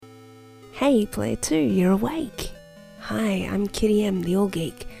Hey, Player 2, you're awake. Hi, I'm Kitty M, the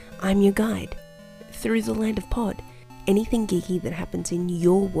AllGeek. I'm your guide. Through the land of pod, anything geeky that happens in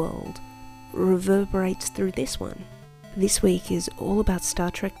your world reverberates through this one. This week is all about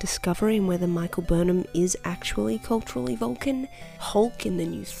Star Trek Discovery and whether Michael Burnham is actually culturally Vulcan, Hulk in the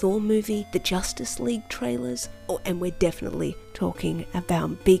new Thor movie, the Justice League trailers, and we're definitely talking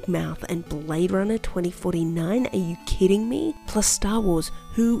about Big Mouth and Blade Runner 2049, are you kidding me? Plus Star Wars,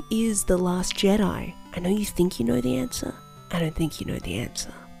 who is the Last Jedi? I know you think you know the answer, I don't think you know the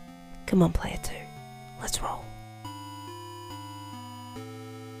answer. Come on, Player 2, let's roll.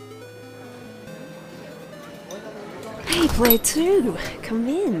 Hey, Player 2, come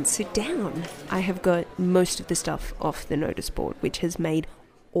in, sit down. I have got most of the stuff off the notice board, which has made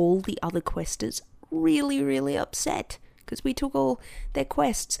all the other questers really upset, because we took all their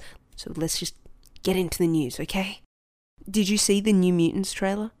quests. So let's just get into the news, okay? Did you see the New Mutants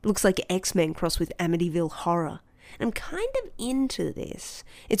trailer? Looks like X-Men crossed with Amityville Horror. And I'm kind of into this.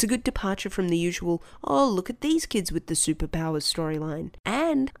 It's a good departure from the usual, oh, look at these kids with the superpowers storyline.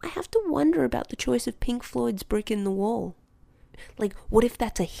 And I have to wonder about the choice of Pink Floyd's Brick in the Wall. Like, what if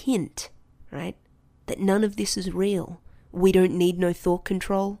that's a hint, right? That none of this is real. We don't need no thought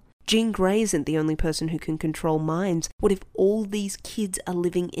control. Jean Grey isn't the only person who can control minds. What if all these kids are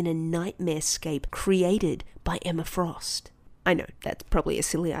living in a nightmare-scape created by Emma Frost? I know, that's probably a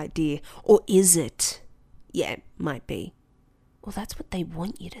silly idea. Or is it? Yeah, might be. Well, that's what they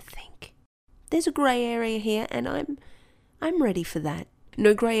want you to think. There's a grey area here, and I'm ready for that.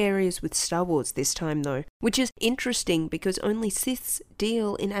 No grey areas with Star Wars this time, though, which is interesting because only Siths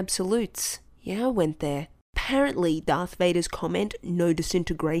deal in absolutes. Yeah, I went there. Apparently, Darth Vader's comment, no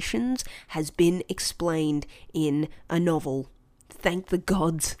disintegrations, has been explained in a novel. Thank the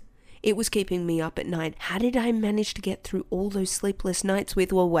gods. It was keeping me up at night. How did I manage to get through all those sleepless nights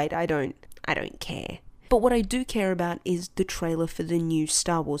with, well, wait, I don't care. But what I do care about is the trailer for the new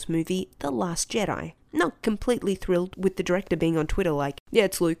Star Wars movie, The Last Jedi. Not completely thrilled with the director being on Twitter like, yeah,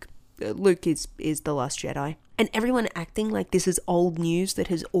 it's Luke. Luke is The Last Jedi. And everyone acting like this is old news that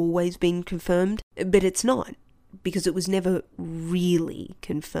has always been confirmed, but it's not, because it was never really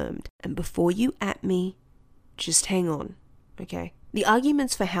confirmed. And before you at me, just hang on, okay? The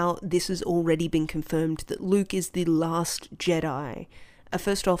arguments for how this has already been confirmed, that Luke is the last Jedi,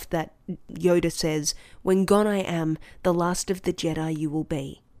 first off, that Yoda says, when gone I am, the last of the Jedi you will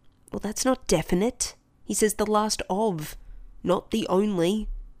be. Well, that's not definite. He says the last of, not the only.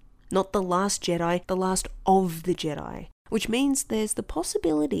 Not the last Jedi, the last of the Jedi. Which means there's the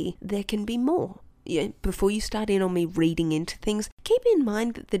possibility there can be more. Yeah, before you start in on me reading into things, keep in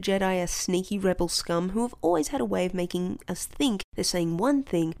mind that the Jedi are sneaky rebel scum who have always had a way of making us think they're saying one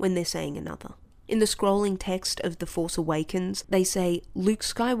thing when they're saying another. In the scrolling text of The Force Awakens, they say, Luke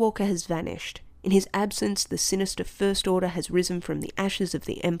Skywalker has vanished. In his absence, the sinister First Order has risen from the ashes of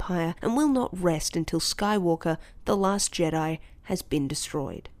the Empire and will not rest until Skywalker, the last Jedi, has been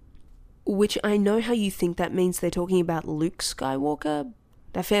destroyed. Which I know how you think that means they're talking about Luke Skywalker.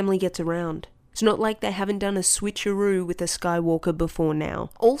 That family gets around. It's not like they haven't done a switcheroo with a Skywalker before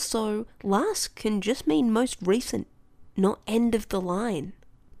now. Also, last can just mean most recent, not end of the line.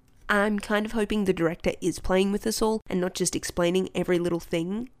 I'm kind of hoping the director is playing with us all and not just explaining every little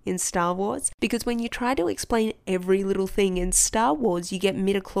thing in Star Wars, because when you try to explain every little thing in Star Wars, you get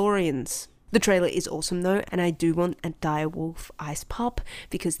midichlorians. The trailer is awesome though, and I do want a direwolf ice pup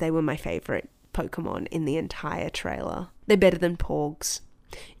because they were my favourite Pokemon in the entire trailer. They're better than Porgs.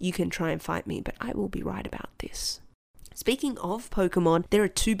 You can try and fight me, but I will be right about this. Speaking of Pokemon, there are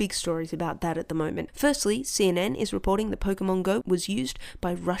two big stories about that at the moment. Firstly, CNN is reporting that Pokemon Go was used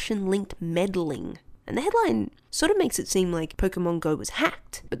by Russian-linked meddling. And the headline sort of makes it seem like Pokemon Go was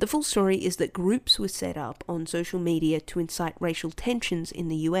hacked. But the full story is that groups were set up on social media to incite racial tensions in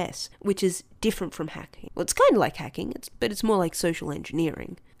the US, which is different from hacking. Well, it's kind of like hacking, but it's more like social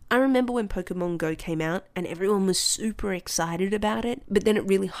engineering. I remember when Pokemon Go came out and everyone was super excited about it, but then it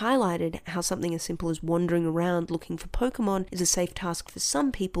really highlighted how something as simple as wandering around looking for Pokemon is a safe task for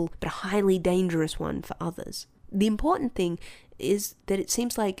some people, but a highly dangerous one for others. The important thing is that it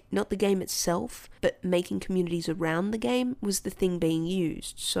seems like not the game itself, but making communities around the game was the thing being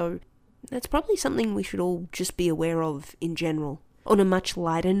used, so that's probably something we should all just be aware of in general. On a much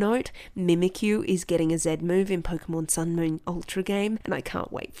lighter note, Mimikyu is getting a Z move in Pokemon Sun Moon Ultra game, and I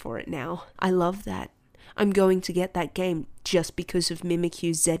can't wait for it now. I love that. I'm going to get that game just because of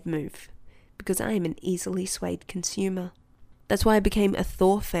Mimikyu's Z move, because I am an easily swayed consumer. That's why I became a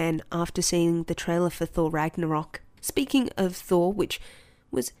Thor fan after seeing the trailer for Thor Ragnarok. Speaking of Thor, which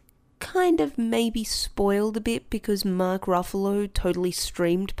was kind of maybe spoiled a bit because Mark Ruffalo totally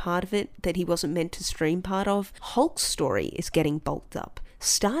streamed part of it that he wasn't meant to stream part of. Hulk's story is getting bulked up,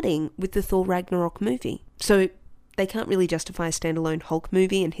 starting with the Thor Ragnarok movie. So they can't really justify a standalone Hulk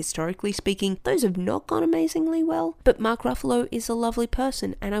movie, and historically speaking, those have not gone amazingly well. But Mark Ruffalo is a lovely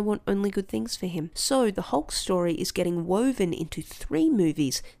person, and I want only good things for him. So the Hulk story is getting woven into 3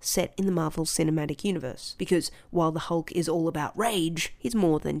 movies set in the Marvel Cinematic Universe. Because while the Hulk is all about rage, he's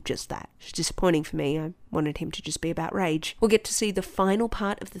more than just that. It's disappointing for me. I wanted him to just be about rage. We'll get to see the final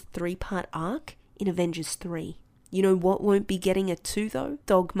part of the 3-part arc in Avengers 3. You know what won't be getting a 2 though?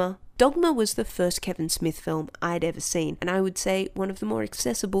 Dogma. Dogma was the first Kevin Smith film I'd ever seen, and I would say one of the more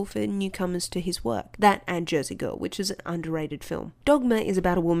accessible for newcomers to his work. That and Jersey Girl, which is an underrated film. Dogma is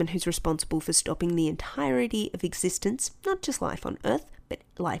about a woman who's responsible for stopping the entirety of existence, not just life on Earth, but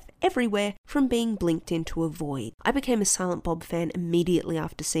life everywhere, from being blinked into a void. I became a Silent Bob fan immediately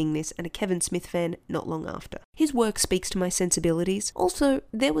after seeing this, and a Kevin Smith fan not long after. His work speaks to my sensibilities. Also,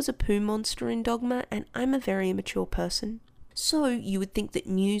 there was a poo monster in Dogma, and I'm a very immature person. So you would think that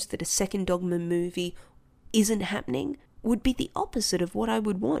news that a second Dogma movie isn't happening would be the opposite of what I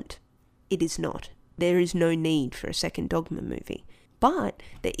would want. It is not. There is no need for a second Dogma movie. But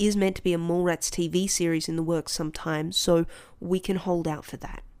there is meant to be a Mallrats TV series in the works sometime, so we can hold out for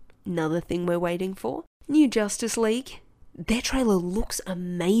that. Another thing we're waiting for? New Justice League. Their trailer looks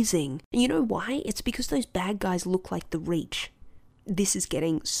amazing. And you know why? It's because those bad guys look like the Reach. This is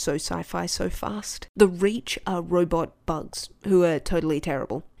getting so sci-fi so fast. The Reach are robot bugs who are totally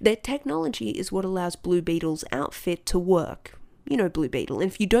terrible. Their technology is what allows Blue Beetle's outfit to work. You know Blue Beetle,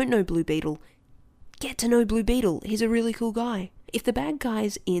 and if you don't know Blue Beetle, get to know Blue Beetle. He's a really cool guy. If the bad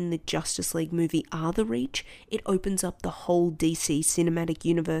guys in the Justice League movie are the Reach, it opens up the whole DC cinematic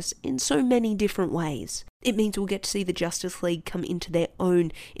universe in so many different ways. It means we'll get to see the Justice League come into their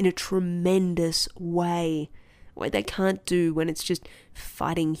own in a tremendous way they can't do when it's just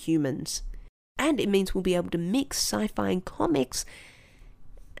fighting humans. And it means we'll be able to mix sci-fi and comics,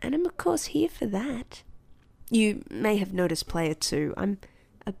 and I'm of course here for that. You may have noticed Player 2, I'm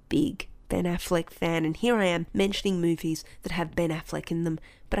a big Ben Affleck fan, and here I am mentioning movies that have Ben Affleck in them,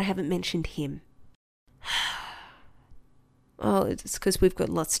 but I haven't mentioned him. Well, it's because we've got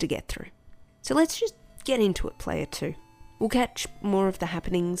lots to get through. So let's just get into it, Player 2. We'll catch more of the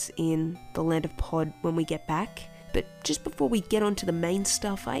happenings in the Land of Pod when we get back, but just before we get onto the main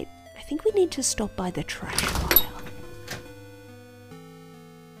stuff, I think we need to stop by the trash pile.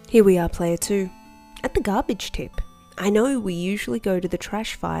 Here we are, Player 2, at the garbage tip. I know we usually go to the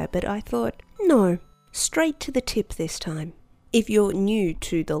trash fire, but I thought, no, straight to the tip this time. If you're new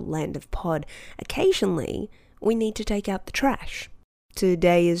to the Land of Pod, occasionally we need to take out the trash.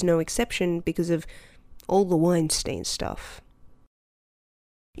 Today is no exception because of all the Weinstein stuff.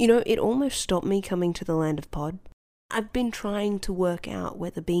 You know, it almost stopped me coming to the Land of Pod. I've been trying to work out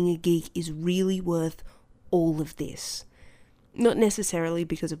whether being a geek is really worth all of this. Not necessarily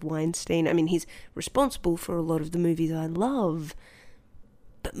because of Weinstein. I mean, he's responsible for a lot of the movies I love,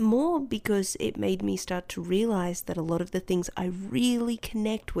 but more because it made me start to realize that a lot of the things I really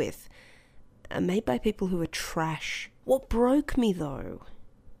connect with are made by people who are trash. What broke me, though,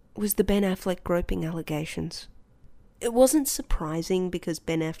 was the Ben Affleck groping allegations. It wasn't surprising because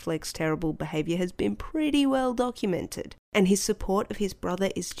Ben Affleck's terrible behaviour has been pretty well documented, and his support of his brother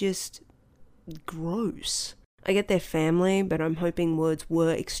is just gross. I get their family, but I'm hoping words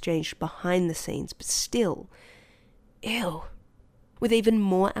were exchanged behind the scenes, but still, ew. With even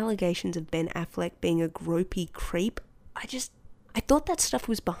more allegations of Ben Affleck being a gropey creep, I thought that stuff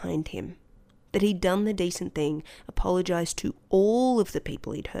was behind him. That he'd done the decent thing, apologised to all of the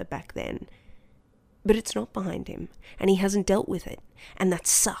people he'd hurt back then. But it's not behind him, and he hasn't dealt with it, and that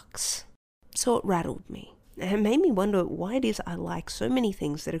sucks. So it rattled me. And it made me wonder why it is I like so many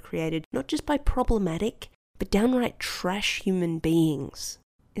things that are created not just by problematic, but downright trash human beings.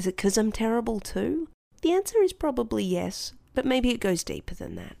 Is it 'cause I'm terrible too? The answer is probably yes, but maybe it goes deeper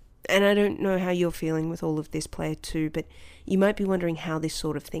than that. And I don't know how you're feeling with all of this, Player 2, but you might be wondering how this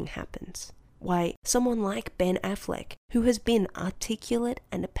sort of thing happens. Why, someone like Ben Affleck, who has been articulate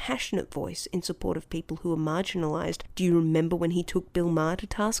and a passionate voice in support of people who are marginalised. Do you remember when he took Bill Maher to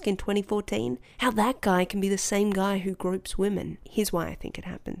task in 2014? How that guy can be the same guy who gropes women. Here's why I think it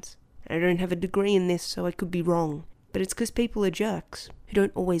happens. I don't have a degree in this, so I could be wrong. But it's because people are jerks, who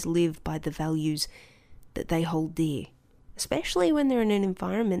don't always live by the values that they hold dear. Especially when they're in an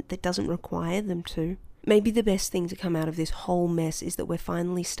environment that doesn't require them to. Maybe the best thing to come out of this whole mess is that we're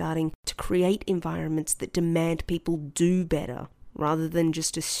finally starting to create environments that demand people do better, rather than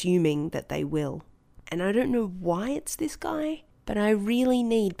just assuming that they will. And I don't know why it's this guy, but But I really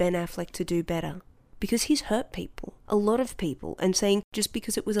need Ben Affleck to do better. Because he's hurt people. A lot of people. And saying just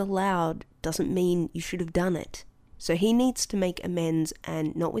because it was allowed doesn't mean you should have done it. So he needs to make amends,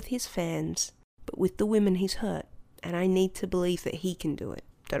 and not with his fans, but with the women he's hurt. And I need to believe that he can do it.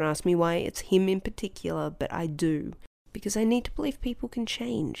 Don't ask me why it's him in particular, but I do. Because I need to believe people can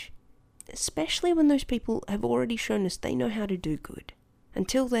change. Especially when those people have already shown us they know how to do good.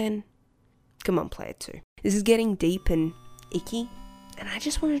 Until then, come on, Player 2. This is getting deep and icky, and I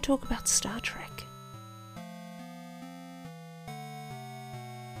just want to talk about Star Trek.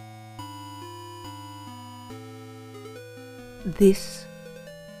 This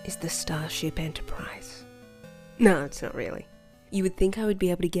is the Starship Enterprise. No, it's not really. You would think I would be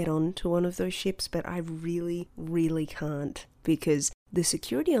able to get on to one of those ships, but I really, really can't, because the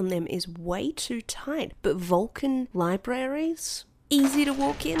security on them is way too tight. But Vulcan libraries, easy to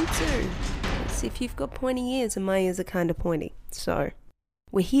walk into. It's if you've got pointy ears, and my ears are kind of pointy. So,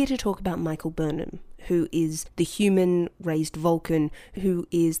 we're here to talk about Michael Burnham, who is the human-raised Vulcan, who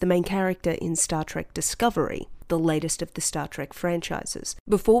is the main character in Star Trek Discovery, the latest of the Star Trek franchises.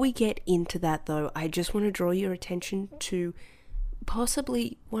 Before we get into that, though, I just want to draw your attention to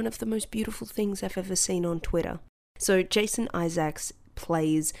possibly one of the most beautiful things I've ever seen on Twitter. So Jason Isaacs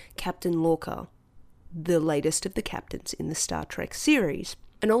plays Captain Lorca, the latest of the captains in the Star Trek series.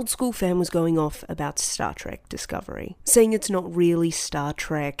 An old school fan was going off about Star Trek Discovery, saying it's not really Star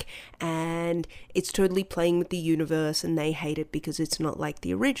Trek and it's totally playing with the universe and they hate it because it's not like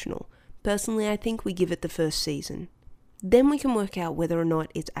the original. Personally, I think we give it the first season. Then we can work out whether or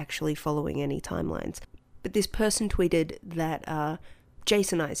not it's actually following any timelines. But this person tweeted that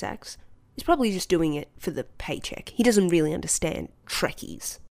Jason Isaacs is probably just doing it for the paycheck. He doesn't really understand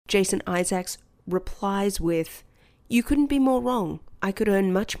Trekkies. Jason Isaacs replies with, "You couldn't be more wrong. I could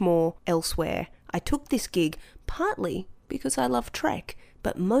earn much more elsewhere. I took this gig partly because I love Trek,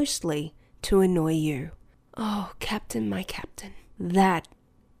 but mostly to annoy you." Oh, Captain, my Captain. That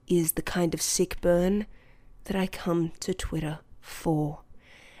is the kind of sick burn that I come to Twitter for.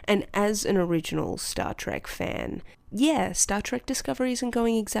 And as an original Star Trek fan, yeah, Star Trek Discovery isn't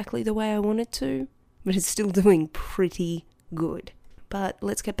going exactly the way I want it to, but it's still doing pretty good. But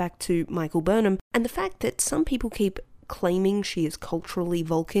let's get back to Michael Burnham and the fact that some people keep claiming she is culturally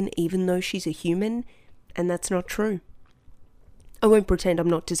Vulcan even though she's a human, and that's not true. I won't pretend I'm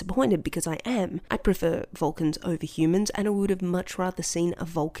not disappointed because I am. I prefer Vulcans over humans, and I would have much rather seen a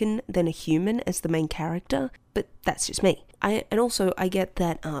Vulcan than a human as the main character, but that's just me. And also, I get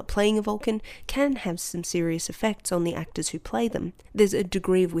that playing a Vulcan can have some serious effects on the actors who play them. There's a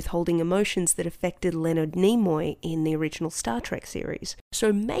degree of withholding emotions that affected Leonard Nimoy in the original Star Trek series.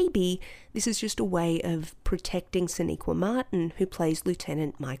 So maybe this is just a way of protecting Sonequa Martin, who plays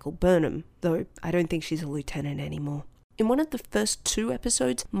Lieutenant Michael Burnham, though I don't think she's a lieutenant anymore. In one of the first 2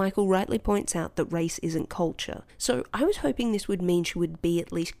 episodes, Michael rightly points out that race isn't culture, so I was hoping this would mean she would be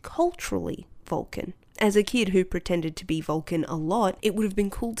at least culturally Vulcan. As a kid who pretended to be Vulcan a lot, it would have been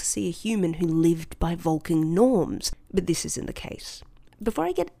cool to see a human who lived by Vulcan norms, but this isn't the case. Before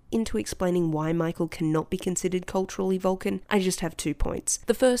I get into explaining why Michael cannot be considered culturally Vulcan, I just have 2 points.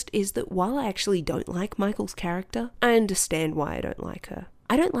 The first is that while I actually don't like Michael's character, I understand why I don't like her.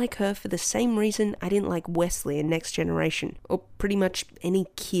 I don't like her for the same reason I didn't like Wesley in Next Generation, or pretty much any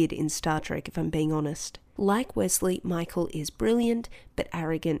kid in Star Trek if I'm being honest. Like Wesley, Michael is brilliant, but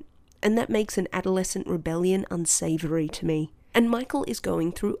arrogant, and that makes an adolescent rebellion unsavory to me. And Michael is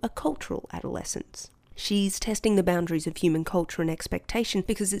going through a cultural adolescence. She's testing the boundaries of human culture and expectation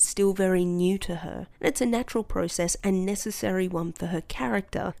because it's still very new to her. And it's a natural process and necessary one for her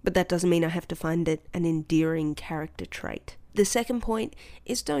character, but that doesn't mean I have to find it an endearing character trait. The second point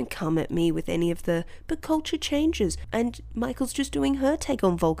is don't come at me with any of the, but culture changes, and Michael's just doing her take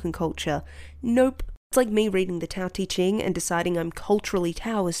on Vulcan culture. Nope. It's like me reading the Tao Te Ching and deciding I'm culturally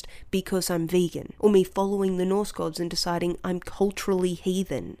Taoist because I'm vegan, or me following the Norse gods and deciding I'm culturally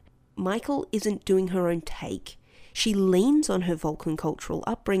heathen. Michael isn't doing her own take. She leans on her Vulcan cultural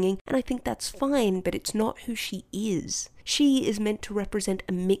upbringing, and I think that's fine, but it's not who she is. She is meant to represent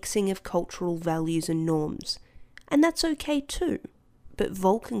a mixing of cultural values and norms. And that's okay too. But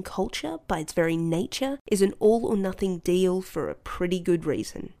Vulcan culture, by its very nature, is an all-or-nothing deal for a pretty good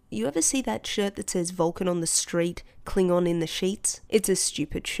reason. You ever see that shirt that says Vulcan on the street, Klingon in the sheets? It's a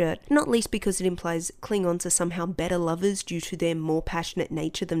stupid shirt, not least because it implies Klingons are somehow better lovers due to their more passionate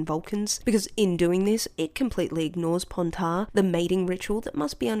nature than Vulcans, because in doing this, it completely ignores Pontar, the mating ritual that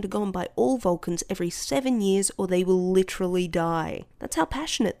must be undergone by all Vulcans every 7 years or they will literally die. That's how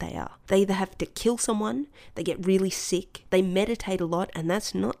passionate they are. They either have to kill someone, they get really sick, they meditate a lot, and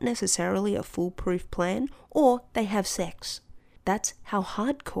that's not necessarily a foolproof plan, or they have sex. That's how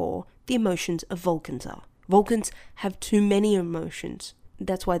hardcore the emotions of Vulcans are. Vulcans have too many emotions.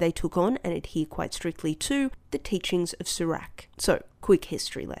 That's why they took on and adhere quite strictly to the teachings of Serac. So, quick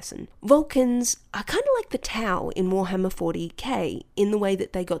history lesson. Vulcans are kind of like the Tau in Warhammer 40k in the way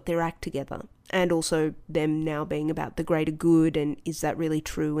that they got their act together. And also them now being about the greater good, and is that really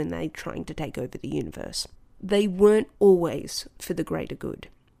true when they're trying to take over the universe? They weren't always for the greater good.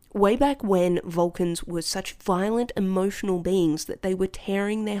 Way back when, Vulcans were such violent, emotional beings that they were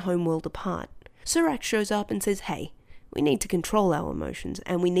tearing their homeworld apart. Serac shows up and says, hey, we need to control our emotions,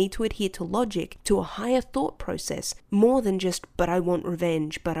 and we need to adhere to logic, to a higher thought process, more than just, but I want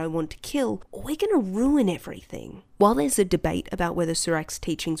revenge, but I want to kill, or we're going to ruin everything. While there's a debate about whether Serac's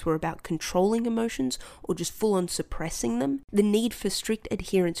teachings were about controlling emotions or just full-on suppressing them, the need for strict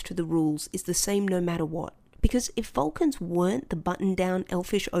adherence to the rules is the same no matter what. Because if Vulcans weren't the button-down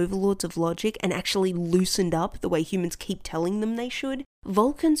elfish overlords of logic and actually loosened up the way humans keep telling them they should,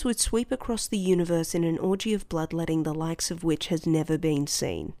 Vulcans would sweep across the universe in an orgy of bloodletting the likes of which has never been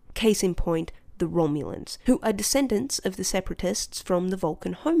seen. Case in point, the Romulans, who are descendants of the Separatists from the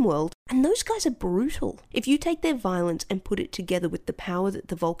Vulcan homeworld, and those guys are brutal. If you take their violence and put it together with the power that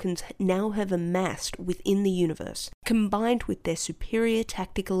the Vulcans now have amassed within the universe, combined with their superior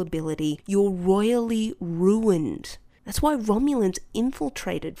tactical ability, you're royally ruined. That's why Romulans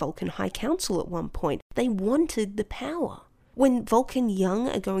infiltrated Vulcan High Council at one point. They wanted the power. When Vulcan young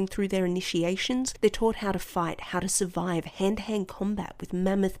are going through their initiations, they're taught how to fight, how to survive hand-to-hand combat with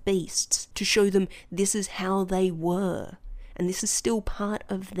mammoth beasts, to show them this is how they were, and this is still part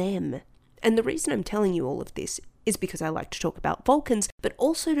of them. And the reason I'm telling you all of this is because I like to talk about Vulcans, but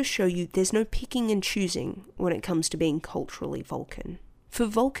also to show you there's no picking and choosing when it comes to being culturally Vulcan. For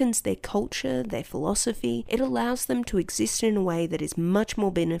Vulcans, their culture, their philosophy, it allows them to exist in a way that is much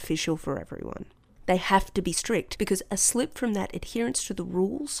more beneficial for everyone. They have to be strict, because a slip from that adherence to the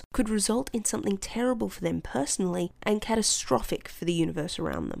rules could result in something terrible for them personally and catastrophic for the universe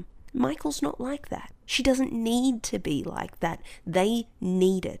around them. Michael's not like that. She doesn't need to be like that. They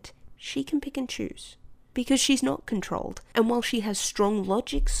need it. She can pick and choose, because she's not controlled, and while she has strong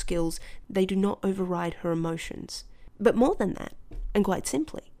logic skills, they do not override her emotions. But more than that, and quite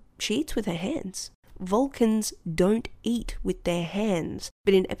simply, she eats with her hands. Vulcans don't eat with their hands,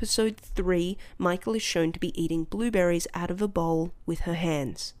 but in episode 3, Michael is shown to be eating blueberries out of a bowl with her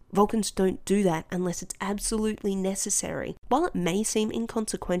hands. Vulcans don't do that unless it's absolutely necessary. While it may seem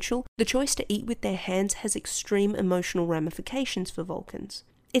inconsequential, the choice to eat with their hands has extreme emotional ramifications for Vulcans.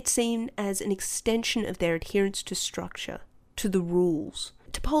 It's seen as an extension of their adherence to structure, to the rules.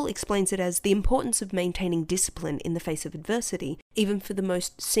 T'Pol explains it as the importance of maintaining discipline in the face of adversity, even for the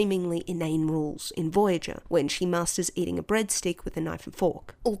most seemingly inane rules in Voyager, when she masters eating a breadstick with a knife and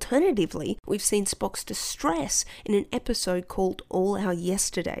fork. Alternatively, we've seen Spock's distress in an episode called All Our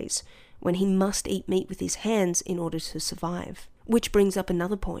Yesterdays, when he must eat meat with his hands in order to survive. Which brings up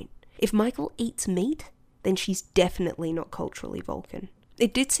another point. If Michael eats meat, then she's definitely not culturally Vulcan.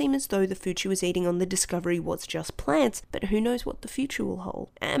 It did seem as though the food she was eating on the Discovery was just plants, but who knows what the future will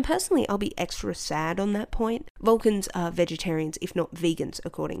hold. And personally, I'll be extra sad on that point. Vulcans are vegetarians, if not vegans,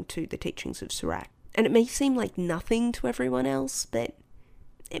 according to the teachings of Serac. And it may seem like nothing to everyone else, but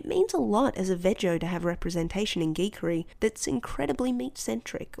it means a lot as a veggie to have representation in geekery that's incredibly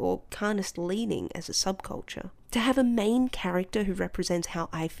meat-centric or carnist-leaning as a subculture. To have a main character who represents how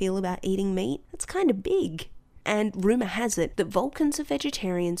I feel about eating meat, that's kind of big. And rumour has it that Vulcans are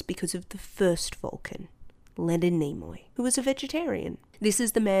vegetarians because of the first Vulcan, Leonard Nimoy, who was a vegetarian. This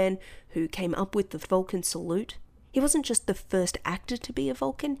is the man who came up with the Vulcan salute. He wasn't just the first actor to be a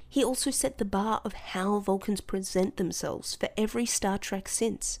Vulcan, he also set the bar of how Vulcans present themselves for every Star Trek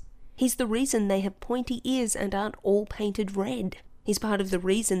since. He's the reason they have pointy ears and aren't all painted red. He's part of the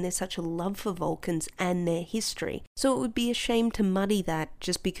reason there's such a love for Vulcans and their history. So it would be a shame to muddy that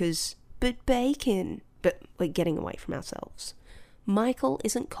just because, but bacon. But we're getting away from ourselves. Michael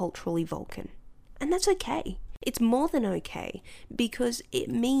isn't culturally Vulcan. And that's okay. It's more than okay, because it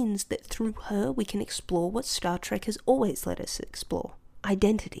means that through her we can explore what Star Trek has always let us explore.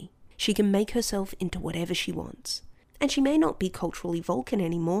 Identity. She can make herself into whatever she wants. And she may not be culturally Vulcan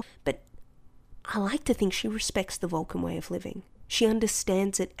anymore, but I like to think she respects the Vulcan way of living. She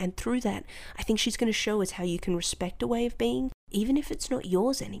understands it, and through that, I think she's going to show us how you can respect a way of being, even if it's not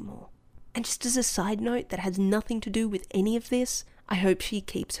yours anymore. And just as a side note that has nothing to do with any of this, I hope she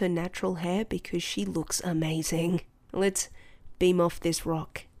keeps her natural hair because she looks amazing. Let's beam off this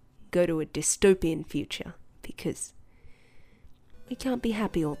rock, go to a dystopian future, because we can't be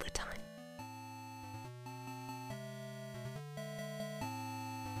happy all the time.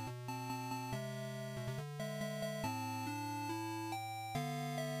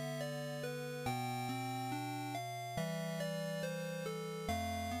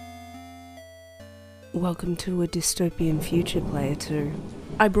 Welcome to a dystopian future, Player 2.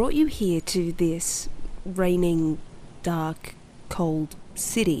 I brought you here to this raining, dark, cold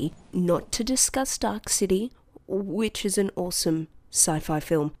city, not to discuss Dark City, which is an awesome sci-fi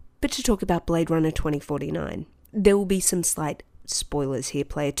film, but to talk about Blade Runner 2049. There will be some slight spoilers here,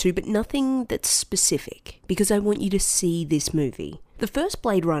 Player 2, but nothing that's specific, because I want you to see this movie. The first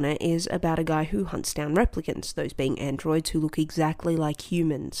Blade Runner is about a guy who hunts down replicants, those being androids who look exactly like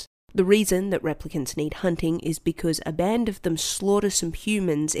humans. The reason that replicants need hunting is because a band of them slaughter some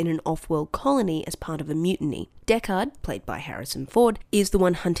humans in an off-world colony as part of a mutiny. Deckard, played by Harrison Ford, is the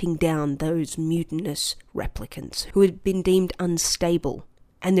one hunting down those mutinous replicants who had been deemed unstable,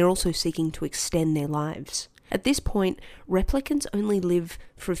 and they're also seeking to extend their lives. At this point, replicants only live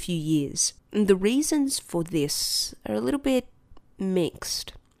for a few years. And the reasons for this are a little bit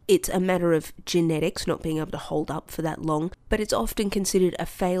mixed. It's a matter of genetics not being able to hold up for that long, but it's often considered a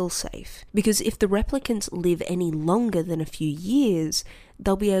fail-safe, because if the replicants live any longer than a few years,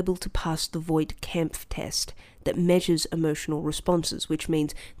 they'll be able to pass the Voight-Kampff test that measures emotional responses, which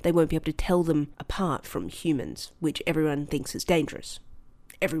means they won't be able to tell them apart from humans, which everyone thinks is dangerous.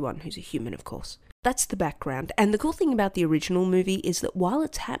 Everyone who's a human, of course. That's the background, and the cool thing about the original movie is that while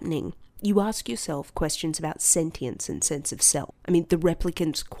it's happening, you ask yourself questions about sentience and sense of self. I mean, the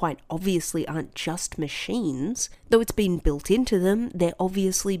replicants quite obviously aren't just machines. Though it's been built into them, they're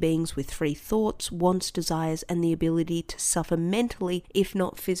obviously beings with free thoughts, wants, desires, and the ability to suffer mentally, if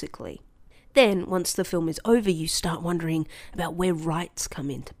not physically. Then, once the film is over, you start wondering about where rights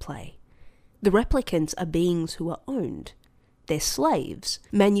come into play. The replicants are beings who are owned. They're slaves,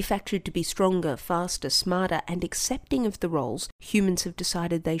 manufactured to be stronger, faster, smarter, and accepting of the roles humans have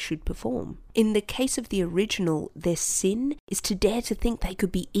decided they should perform. In the case of the original, their sin is to dare to think they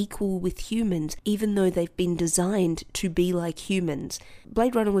could be equal with humans, even though they've been designed to be like humans.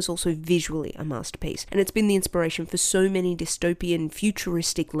 Blade Runner was also visually a masterpiece, and it's been the inspiration for so many dystopian,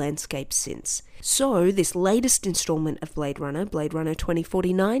 futuristic landscapes since. So, this latest installment of Blade Runner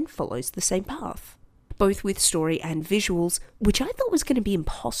 2049, follows the same path, both with story and visuals, which I thought was going to be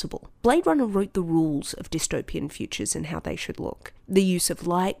impossible. Blade Runner wrote the rules of dystopian futures and how they should look. The use of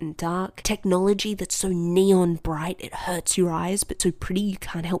light and dark, technology that's so neon bright it hurts your eyes, but so pretty you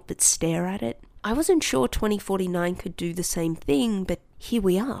can't help but stare at it. I wasn't sure 2049 could do the same thing, but here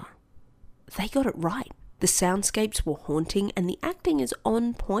we are. They got it right. The soundscapes were haunting, and the acting is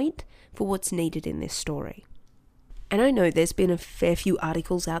on point for what's needed in this story. And I know there's been a fair few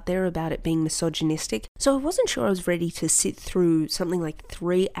articles out there about it being misogynistic, so I wasn't sure I was ready to sit through something like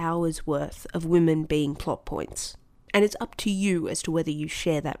 3 hours worth of women being plot points. And it's up to you as to whether you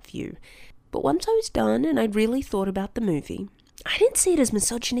share that view. But once I was done and I'd really thought about the movie, I didn't see it as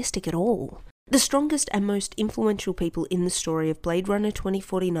misogynistic at all. The strongest and most influential people in the story of Blade Runner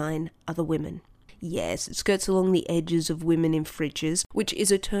 2049 are the women. Yes, it skirts along the edges of women in fridges, which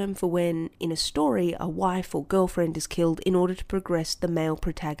is a term for when, in a story, a wife or girlfriend is killed in order to progress the male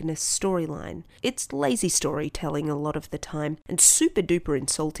protagonist's storyline. It's lazy storytelling a lot of the time, and super duper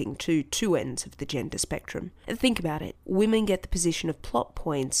insulting to two ends of the gender spectrum. And think about it, women get the position of plot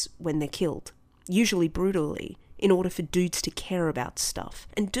points when they're killed, usually brutally, in order for dudes to care about stuff.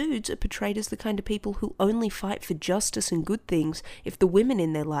 And dudes are portrayed as the kind of people who only fight for justice and good things if the women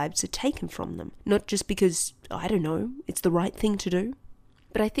in their lives are taken from them. Not just because, I don't know, it's the right thing to do.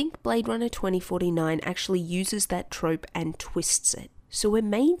 But I think Blade Runner 2049 actually uses that trope and twists it. So we're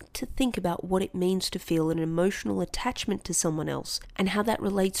made to think about what it means to feel an emotional attachment to someone else and how that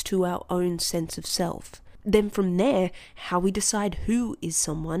relates to our own sense of self. Then from there, how we decide who is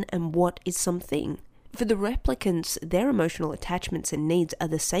someone and what is something. For the replicants, their emotional attachments and needs are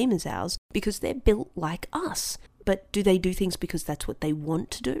the same as ours because they're built like us. But do they do things because that's what they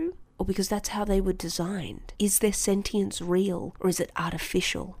want to do? Or because that's how they were designed? Is their sentience real or is it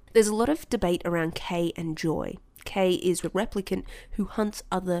artificial? There's a lot of debate around K and Joy. K is a replicant who hunts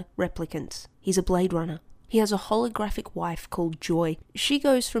other replicants. He's a Blade Runner. He has a holographic wife called Joy. She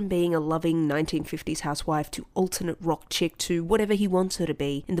goes from being a loving 1950s housewife to alternate rock chick to whatever he wants her to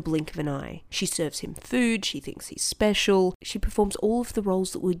be in the blink of an eye. She serves him food, she thinks he's special, she performs all of the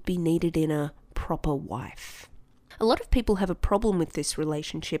roles that would be needed in a proper wife. A lot of people have a problem with this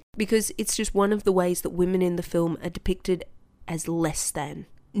relationship because it's just one of the ways that women in the film are depicted as less than.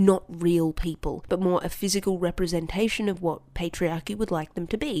 Not real people, but more a physical representation of what patriarchy would like them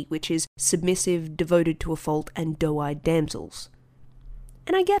to be, which is submissive, devoted to a fault, and doe-eyed damsels.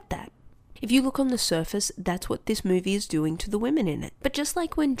 And I get that. If you look on the surface, that's what this movie is doing to the women in it. But just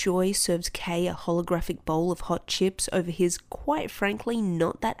like when Joy serves Kay a holographic bowl of hot chips over his, quite frankly,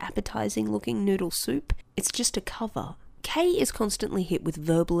 not that appetizing looking noodle soup, it's just a cover. Kay is constantly hit with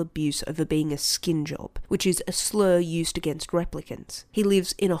verbal abuse over being a skin job, which is a slur used against replicants. He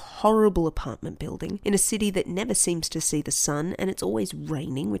lives in a horrible apartment building, in a city that never seems to see the sun, and it's always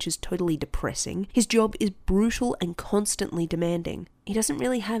raining, which is totally depressing. His job is brutal and constantly demanding. He doesn't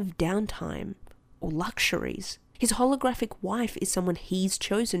really have downtime or luxuries. His holographic wife is someone he's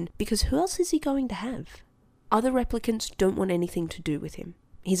chosen because who else is he going to have? Other replicants don't want anything to do with him.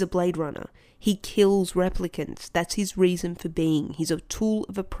 He's a Blade Runner. He kills replicants. That's his reason for being. He's a tool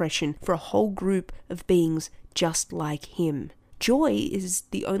of oppression for a whole group of beings just like him. Joy is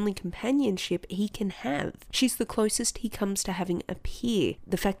the only companionship he can have. She's the closest he comes to having a peer.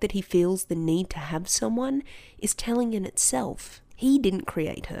 The fact that he feels the need to have someone is telling in itself. He didn't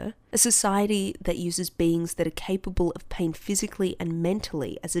create her. A society that uses beings that are capable of pain physically and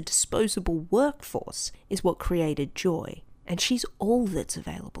mentally as a disposable workforce is what created Joy. And she's all that's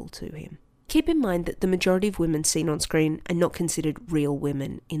available to him. Keep in mind that the majority of women seen on screen are not considered real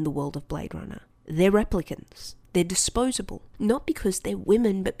women in the world of Blade Runner. They're replicants. They're disposable. Not because they're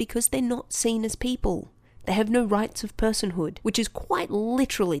women, but because they're not seen as people. They have no rights of personhood, which is quite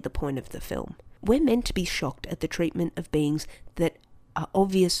literally the point of the film. We're meant to be shocked at the treatment of beings that are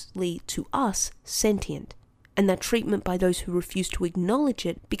obviously, to us, sentient. And that treatment by those who refuse to acknowledge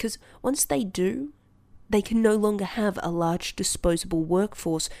it, because once they do, they can no longer have a large disposable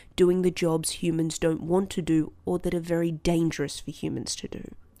workforce doing the jobs humans don't want to do or that are very dangerous for humans to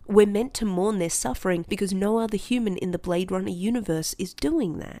do. We're meant to mourn their suffering because no other human in the Blade Runner universe is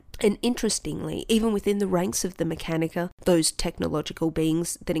doing that. And interestingly, even within the ranks of the Mechanica, those technological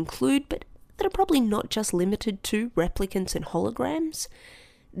beings that include, but that are probably not just limited to, replicants and holograms,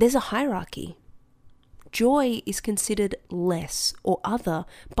 there's a hierarchy. Joy is considered less or other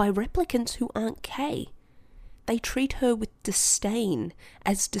by replicants who aren't K. They treat her with disdain,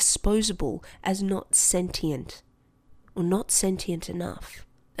 as disposable, as not sentient, or not sentient enough.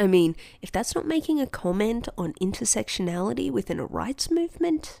 I mean, if that's not making a comment on intersectionality within a rights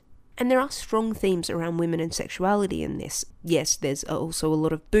movement, and there are strong themes around women and sexuality in this. Yes, there's also a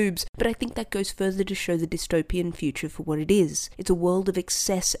lot of boobs, but I think that goes further to show the dystopian future for what it is. It's a world of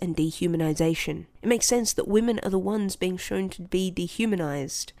excess and dehumanization. It makes sense that women are the ones being shown to be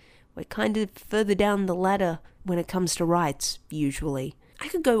dehumanized. We're kind of further down the ladder when it comes to rights, usually. I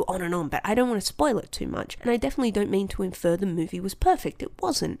could go on and on, but I don't want to spoil it too much, and I definitely don't mean to infer the movie was perfect. It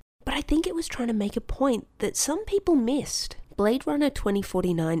wasn't. But I think it was trying to make a point that some people missed. Blade Runner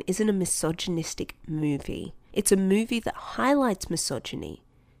 2049 isn't a misogynistic movie. It's a movie that highlights misogyny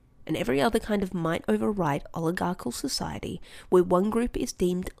and every other kind of might-over-right oligarchical society where one group is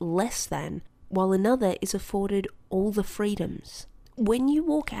deemed less than, while another is afforded all the freedoms. When you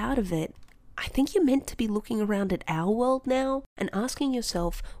walk out of it, I think you're meant to be looking around at our world now and asking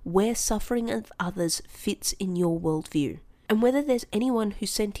yourself where suffering of others fits in your worldview. And whether there's anyone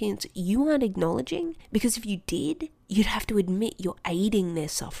whose sentience you aren't acknowledging, because if you did, you'd have to admit you're aiding their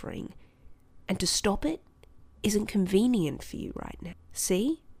suffering. And to stop it isn't convenient for you right now.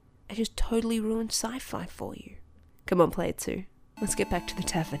 See? I just totally ruined sci-fi for you. Come on, Player 2. Let's get back to the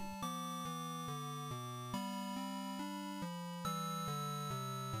tavern.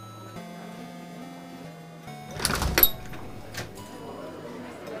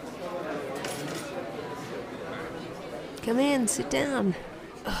 Come in, sit down.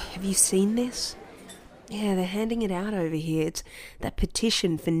 Oh, have you seen this? Yeah, they're handing it out over here. It's that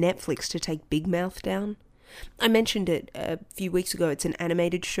petition for Netflix to take Big Mouth down. I mentioned it a few weeks ago. It's an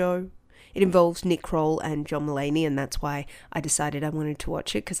animated show. It involves Nick Kroll and John Mulaney, and that's why I decided I wanted to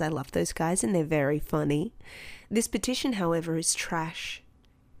watch it, because I love those guys and they're very funny. This petition, however, is trash.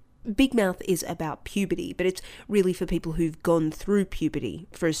 Big Mouth is about puberty, but it's really for people who've gone through puberty,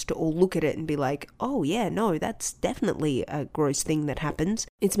 for us to all look at it and be like, oh yeah, no, that's definitely a gross thing that happens.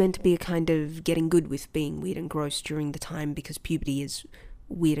 It's meant to be a kind of getting good with being weird and gross during the time, because puberty is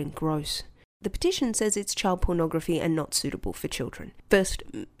weird and gross. The petition says it's child pornography and not suitable for children. First,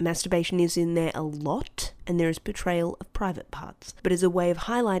 masturbation is in there a lot, and there is portrayal of private parts, but as a way of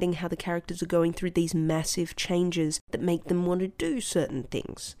highlighting how the characters are going through these massive changes that make them want to do certain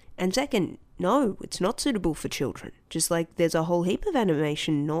things. And second, no, it's not suitable for children. Just like there's a whole heap of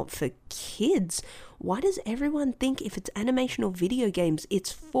animation not for kids. Why does everyone think if it's animation or video games,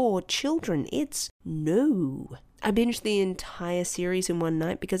 it's for children? It's no. I binged the entire series in one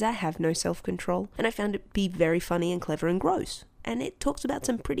night because I have no self-control, and I found it to be very funny and clever and gross. And it talks about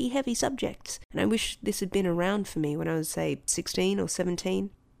some pretty heavy subjects, and I wish this had been around for me when I was, say, 16 or 17.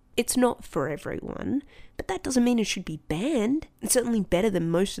 It's not for everyone, but that doesn't mean it should be banned. It's certainly better than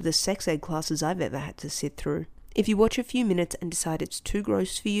most of the sex ed classes I've ever had to sit through. If you watch a few minutes and decide it's too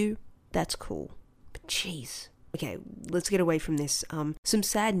gross for you, that's cool. But jeez, Okay, let's get away from this. Some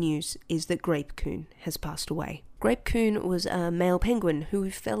sad news is that Grape-kun has passed away. Grape-kun was a male penguin who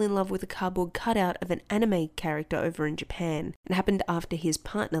fell in love with a cardboard cutout of an anime character over in Japan. It happened after his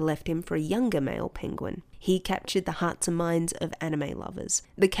partner left him for a younger male penguin. He captured the hearts and minds of anime lovers.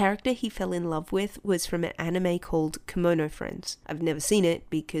 The character he fell in love with was from an anime called Kimono Friends. I've never seen it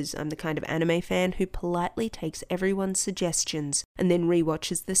because I'm the kind of anime fan who politely takes everyone's suggestions and then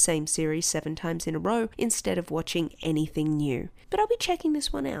rewatches the same series 7 times in a row instead of watching anything new. But I'll be checking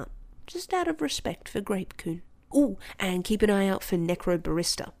this one out, just out of respect for Grape-kun. Ooh, and keep an eye out for Necro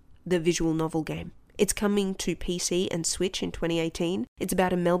Barista, the visual novel game. It's coming to PC and Switch in 2018. It's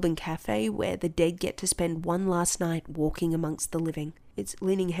about a Melbourne cafe where the dead get to spend one last night walking amongst the living. It's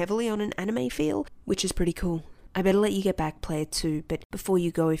leaning heavily on an anime feel, which is pretty cool. I better let you get back, player 2, but before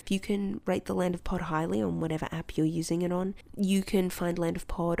you go, if you can rate the Land of Pod highly on whatever app you're using it on, you can find Land of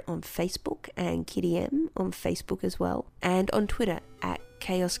Pod on Facebook and Kitty M on Facebook as well, and on Twitter at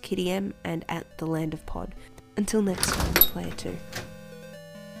ChaosKittyM and at the Land of Pod. Until next time, player 2.